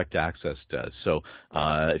as DirectAccess does. So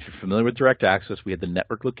if you're familiar with DirectAccess, we had the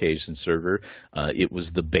network location server. It was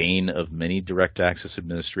the bane of many DirectAccess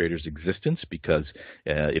administrators' existence because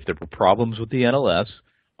if there were problems with the NLS,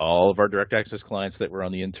 all of our DirectAccess clients that were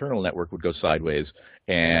on the internal network would go sideways,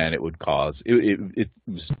 and it would cause it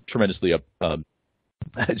was tremendously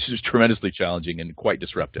it's just tremendously challenging and quite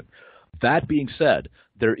disruptive. That being said,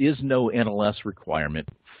 there is no NLS requirement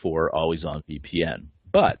for Always On VPN,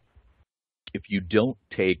 but if you don't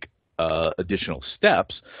take additional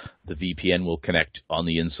steps, the VPN will connect on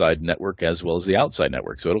the inside network as well as the outside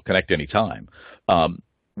network, so it'll connect anytime.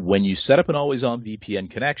 When you set up an Always On VPN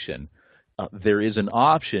connection, there is an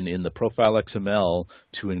option in the profile XML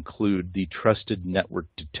to include the trusted network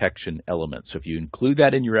detection element. So if you include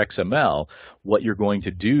that in your XML, what you're going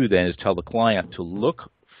to do then is tell the client to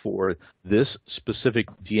look for this specific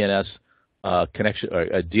DNS connection, or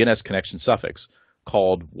a DNS connection suffix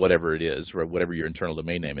called whatever it is, or whatever your internal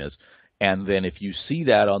domain name is. And then if you see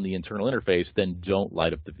that on the internal interface, then don't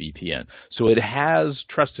light up the VPN. So it has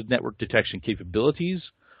trusted network detection capabilities,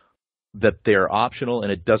 that they're optional,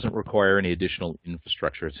 and it doesn't require any additional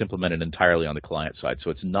infrastructure. It's implemented entirely on the client side. So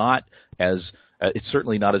it's not as, it's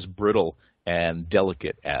certainly not as brittle and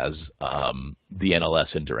delicate as the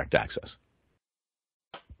NLS and DirectAccess.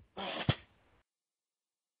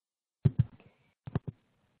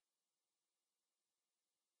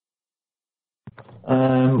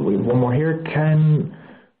 We have one more here. Can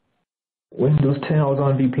Windows 10 Always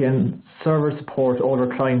On VPN server support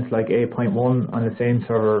older clients like 8.1 on the same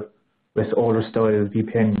server with older style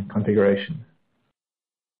VPN configuration?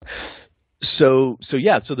 So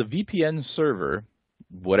yeah, so the VPN server,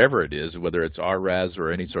 whatever it is, whether it's RRAS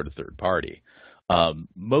or any sort of third party,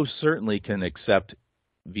 most certainly can accept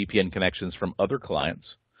VPN connections from other clients,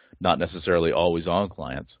 not necessarily always on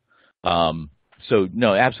clients. So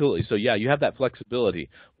no, absolutely. So yeah, you have that flexibility.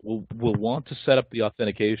 We'll want to set up the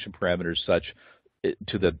authentication parameters so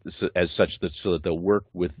that they'll work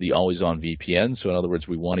with the Always On VPN. So in other words,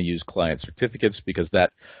 we want to use client certificates because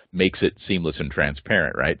that makes it seamless and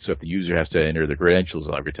transparent, right? So if the user has to enter the credentials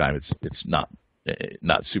every time, it's not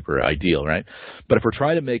super ideal, right? But if we're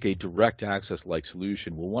trying to make a direct access like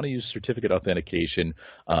solution, we'll want to use certificate authentication,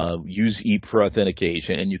 use EAP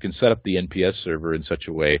authentication, and you can set up the NPS server in such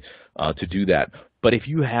a way to do that. But if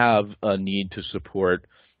you have a need to support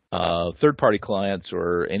third-party clients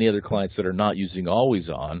or any other clients that are not using Always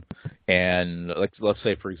On, and let's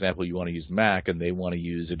say, for example, you want to use Mac and they want to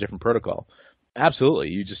use a different protocol, absolutely,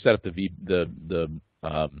 you just set up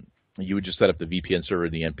you would just set up the VPN server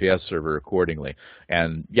and the NPS server accordingly.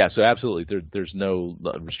 And yeah, so absolutely, there's no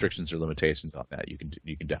restrictions or limitations on that. You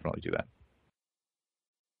can definitely do that.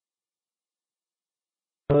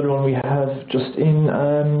 Another one we have just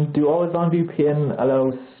in, do Always On VPN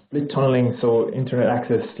allow split tunneling so internet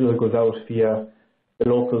access still goes out via the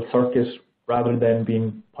local circuit rather than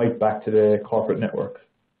being piped back to the corporate network?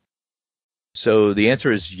 So the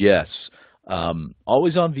answer is yes.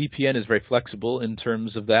 Always On VPN is very flexible in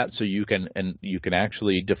terms of that, so you can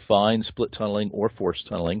actually define split tunneling or forced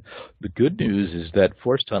tunneling. The good news is that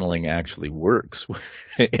forced tunneling actually works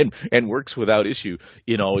and works without issue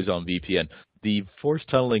in Always On VPN. The forced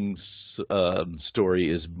tunneling story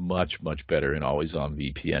is much better in Always On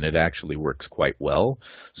VPN. It actually works quite well.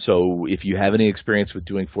 So if you have any experience with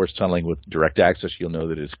doing forced tunneling with DirectAccess, you'll know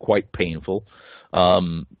that it's quite painful.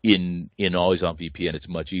 In Always On VPN, it's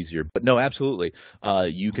much easier. But no, absolutely,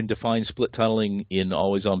 you can define split tunneling in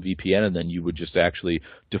Always On VPN, and then you would just actually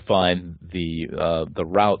define the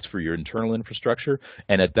routes for your internal infrastructure.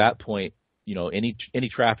 And at that point, you know, any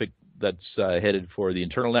traffic that's headed for the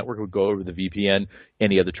internal network would go over the VPN.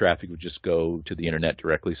 Any other traffic would just go to the internet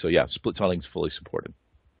directly. So yeah, split tunneling is fully supported.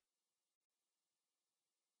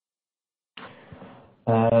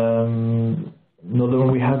 Another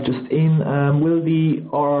one we have just in, will the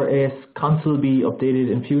RRAS console be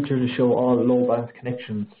updated in future to show all load balance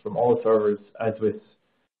connections from all servers as with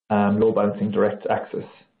load balancing direct access?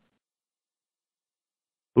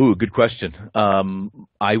 Ooh, good question.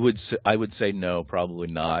 I would say no, probably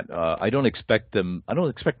not. I don't expect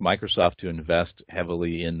Microsoft to invest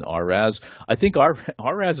heavily in RRAS. I think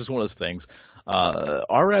RRAS is one of those things.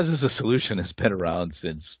 RRAS as a solution has been around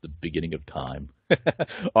since the beginning of time.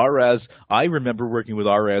 RRAS, I remember working with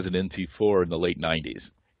RRAS and NT4 in the late 90s.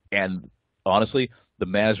 And honestly, the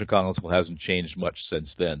management console hasn't changed much since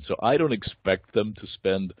then. So I don't expect them to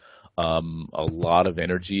spend a lot of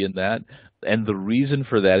energy in that. And the reason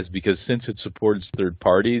for that is because since it supports third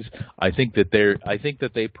parties, I think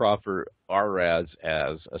that they proffer RRAS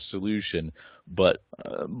as a solution. But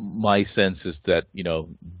my sense is that, you know,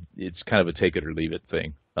 it's kind of a take it or leave it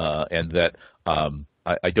thing. and that and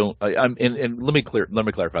let me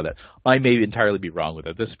clarify that. I may entirely be wrong with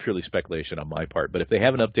it. This is purely speculation on my part. But if they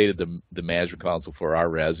haven't updated the management console for our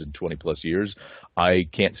res in 20 plus years, I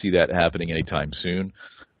can't see that happening anytime soon.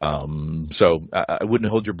 So I wouldn't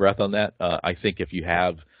hold your breath on that. I think if you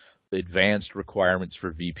have advanced requirements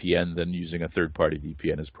for VPN, then using a third-party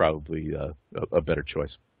VPN is probably a better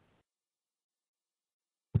choice.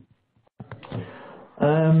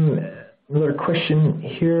 Another question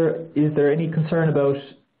here, is there any concern about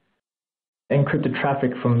encrypted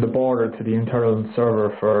traffic from the border to the internal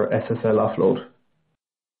server for SSL offload?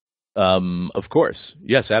 Of course,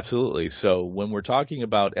 yes, absolutely. So when we're talking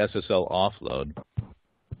about SSL offload,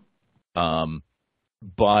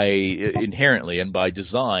 by inherently and by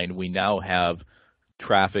design, we now have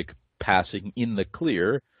traffic passing in the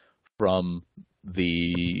clear from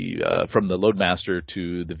the LoadMaster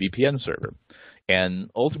to the VPN server. And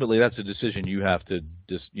ultimately, that's a decision you have to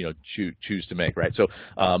just choose to make, right? So,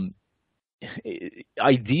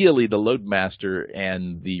 ideally, the LoadMaster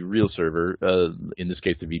and the real server, in this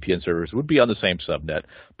case the VPN servers, would be on the same subnet,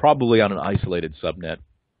 probably on an isolated subnet,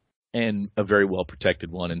 and a very well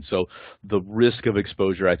protected one. And so, the risk of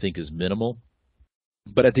exposure, I think, is minimal.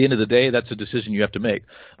 But at the end of the day, that's a decision you have to make.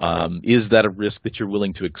 Is that a risk that you're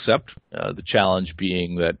willing to accept? The challenge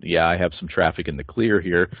being that, yeah, I have some traffic in the clear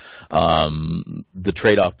here. The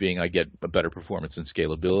trade-off being I get a better performance and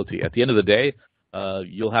scalability. At the end of the day,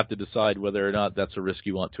 you'll have to decide whether or not that's a risk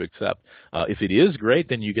you want to accept. If it is, great,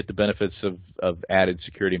 then you get the benefits of added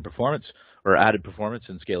security and performance, or added performance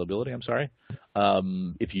and scalability, I'm sorry.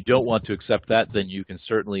 If you don't want to accept that, then you can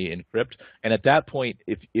certainly encrypt. And at that point,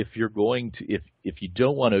 if you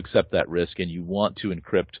don't want to accept that risk and you want to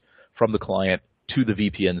encrypt from the client to the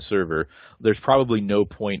VPN server, there's probably no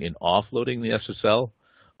point in offloading the SSL.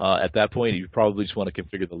 At that point, you probably just want to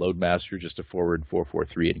configure the LoadMaster just to forward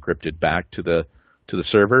 443 encrypted back to the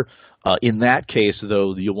server. In that case,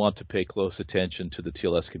 though, you'll want to pay close attention to the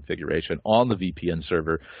TLS configuration on the VPN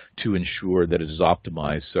server to ensure that it is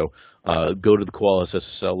optimized. So go to the Qualys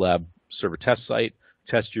SSL Lab server test site,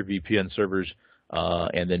 test your VPN servers,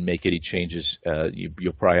 and then make any changes.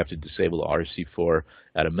 You'll probably have to disable RC4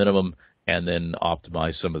 at a minimum, and then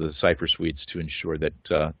optimize some of the cipher suites to ensure that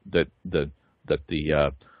the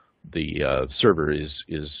server is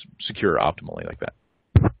secure optimally like that.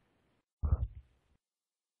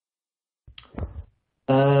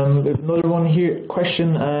 There's another one here.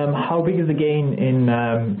 Question: how big is the gain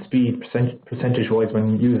in speed percentage-wise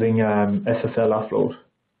when using SSL offload?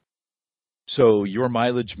 So your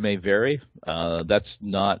mileage may vary.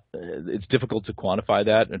 It's difficult to quantify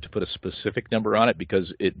that and to put a specific number on it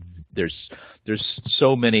because there's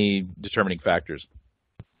so many determining factors.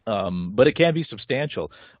 But it can be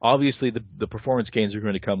substantial. Obviously, the performance gains are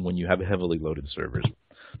going to come when you have heavily loaded servers.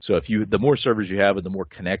 So the more servers you have and the more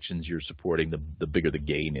connections you're supporting, the bigger the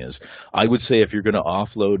gain is. I would say if you're going to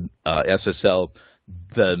offload SSL,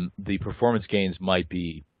 the performance gains might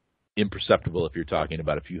be imperceptible if you're talking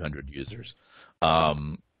about a few hundred users.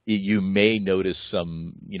 You may notice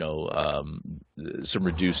some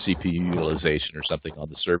reduced CPU utilization or something on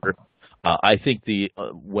the server. I think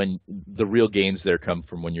when the real gains there come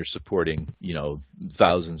from when you're supporting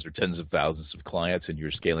thousands or tens of thousands of clients and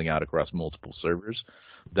you're scaling out across multiple servers.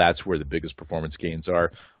 That's where the biggest performance gains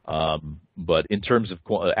are. But in terms of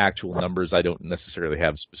actual numbers, I don't necessarily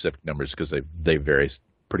have specific numbers because they vary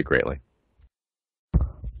pretty greatly.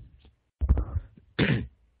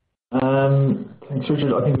 Thanks,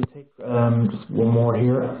 Richard. I think we'll take just one more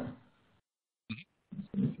here.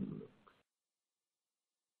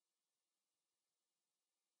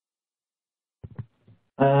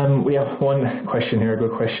 We have one question here, a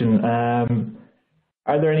good question.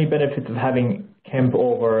 Are there any benefits of having KEMP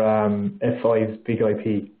over F5's big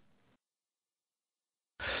IP?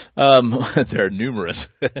 There are numerous.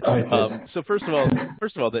 So first of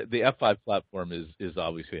all, the F5 platform is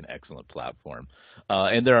obviously an excellent platform,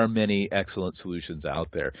 and there are many excellent solutions out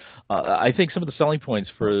there. I think some of the selling points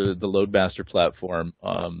for the LoadMaster platform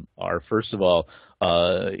are, first of all,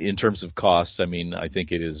 in terms of cost. I mean, I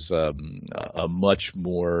think it is a much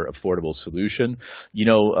more affordable solution.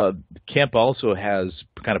 KEMP also has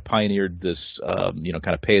kind of pioneered this, kind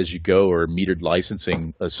of pay-as-you-go or metered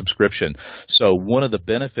licensing subscription. So one of the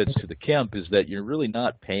benefits to the KEMP is that you're really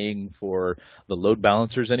not paying for the load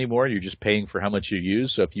balancers anymore. You're just paying for how much you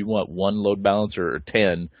use. So if you want one load balancer or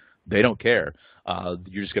 10, they don't care.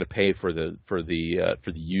 You're just going to pay for the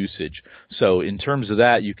usage. So in terms of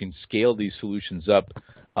that, you can scale these solutions up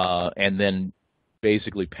and then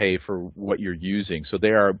basically pay for what you're using. So they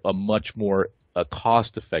are a much more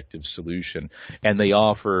cost-effective solution, and they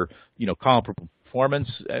offer comparable performance,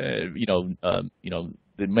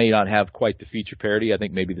 that may not have quite the feature parity. I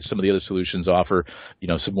think maybe some of the other solutions offer,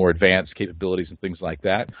 some more advanced capabilities and things like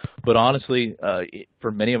that. But honestly,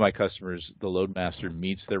 for many of my customers, the LoadMaster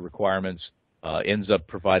meets their requirements, ends up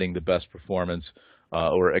providing the best performance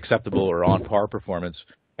or acceptable or on par performance.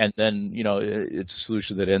 And then, it's a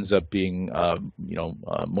solution that ends up being,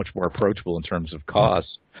 much more approachable in terms of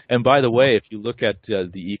costs. And by the way, if you look at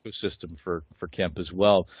the ecosystem for KEMP as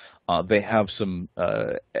well, they have some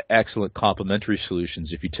excellent complementary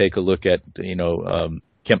solutions. If you take a look at,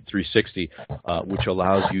 KEMP 360, which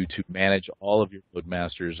allows you to manage all of your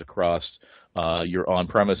LoadMasters across your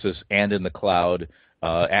on-premises and in the cloud,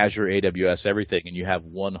 Azure, AWS, everything, and you have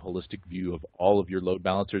one holistic view of all of your load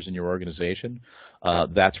balancers in your organization.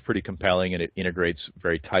 That's pretty compelling, and it integrates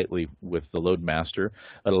very tightly with the LoadMaster.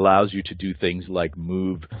 It allows you to do things like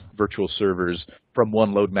move virtual servers from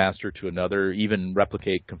one LoadMaster to another, even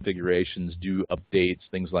replicate configurations, do updates,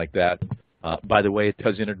 things like that. By the way, it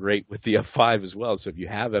does integrate with the F5 as well. So if you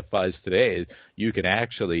have F5s today, you can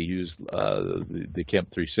actually use the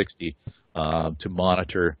KEMP 360 to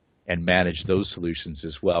monitor and manage those solutions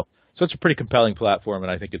as well. So it's a pretty compelling platform,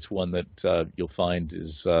 and I think it's one that you'll find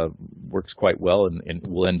works quite well and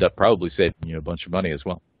will end up probably saving you a bunch of money as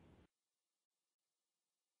well.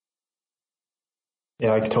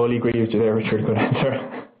 Yeah, I totally agree with you there, Richard. Good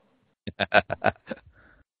answer.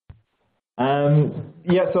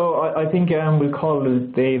 So I think we'll call it a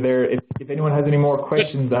day there. If anyone has any more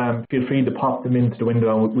questions, feel free to pop them into the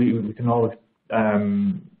window. We can always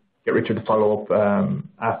get Richard to follow up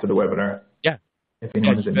after the webinar. Yeah. If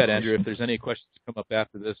anyone has any questions. Andrew, if there's any questions that come up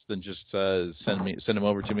after this, then just send them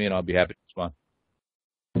over to me, and I'll be happy to respond.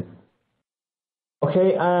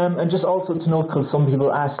 Okay, and just also to note, because some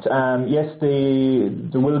people asked, yes,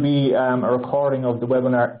 there will be a recording of the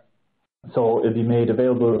webinar, so it'll be made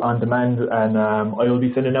available on demand, and I will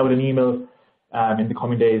be sending out an email in the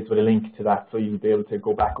coming days with a link to that, so you'll be able to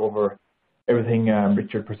go back over everything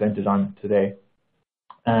Richard presented on today.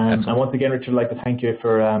 And once again, Richard, I'd like to thank you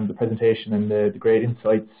for the presentation and the great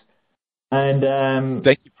insights. And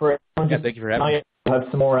thank you for thank you for having me. We'll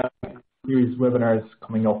have some more series webinars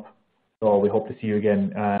coming up, so we hope to see you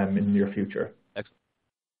again in the near future. Excellent.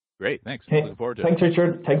 Great, thanks. Okay. Looking forward to it. Thanks,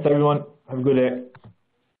 Richard. Thanks, everyone. Have a good day.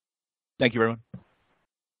 Thank you, everyone.